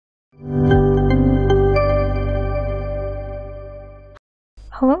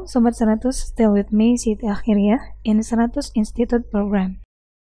Halo Sobat 100, still with me Siti Akhirnya in Seratusinstitute program.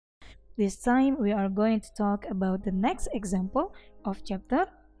 This time we are going to talk about the next example of chapter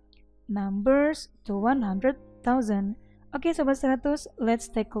Numbers to 100,000. Okay Sobat 100, let's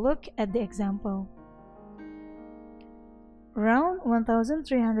take a look at the example. Round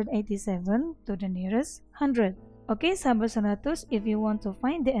 1387 to the nearest 100. Okay Sahabat 100, if you want to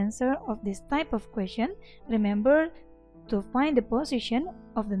find the answer of this type of question, remember to find the position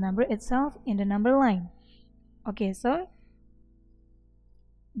of the number itself in the number line. Okay, so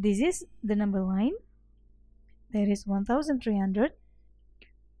this is the number line. There is 1300,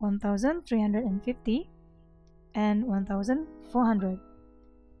 1350, and 1400.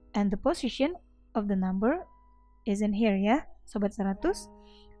 And the position of the number is in here, ya, Sobat 100.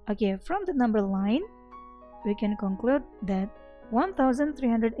 Okay, from the number line, we can conclude that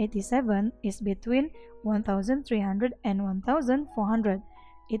 1387 is between 1300 and 1400.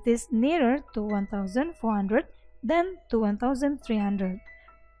 It is nearer to 1400 than to 1300.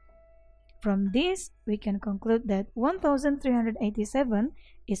 From this, we can conclude that 1387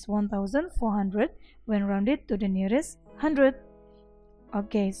 is 1400 when rounded to the nearest 100.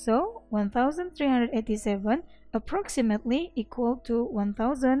 Okay, so 1387 approximately equal to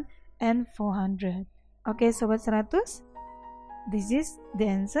 1400. Okay, Sobat 100, this is the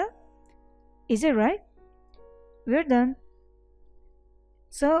answer. Is it right? We're done.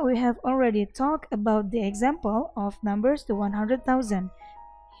 So we have already talked about the example of numbers to 100,000.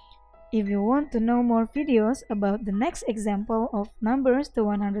 If you want to know more videos about the next example of numbers to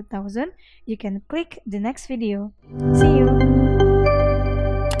 100,000, you can click the next video. See you!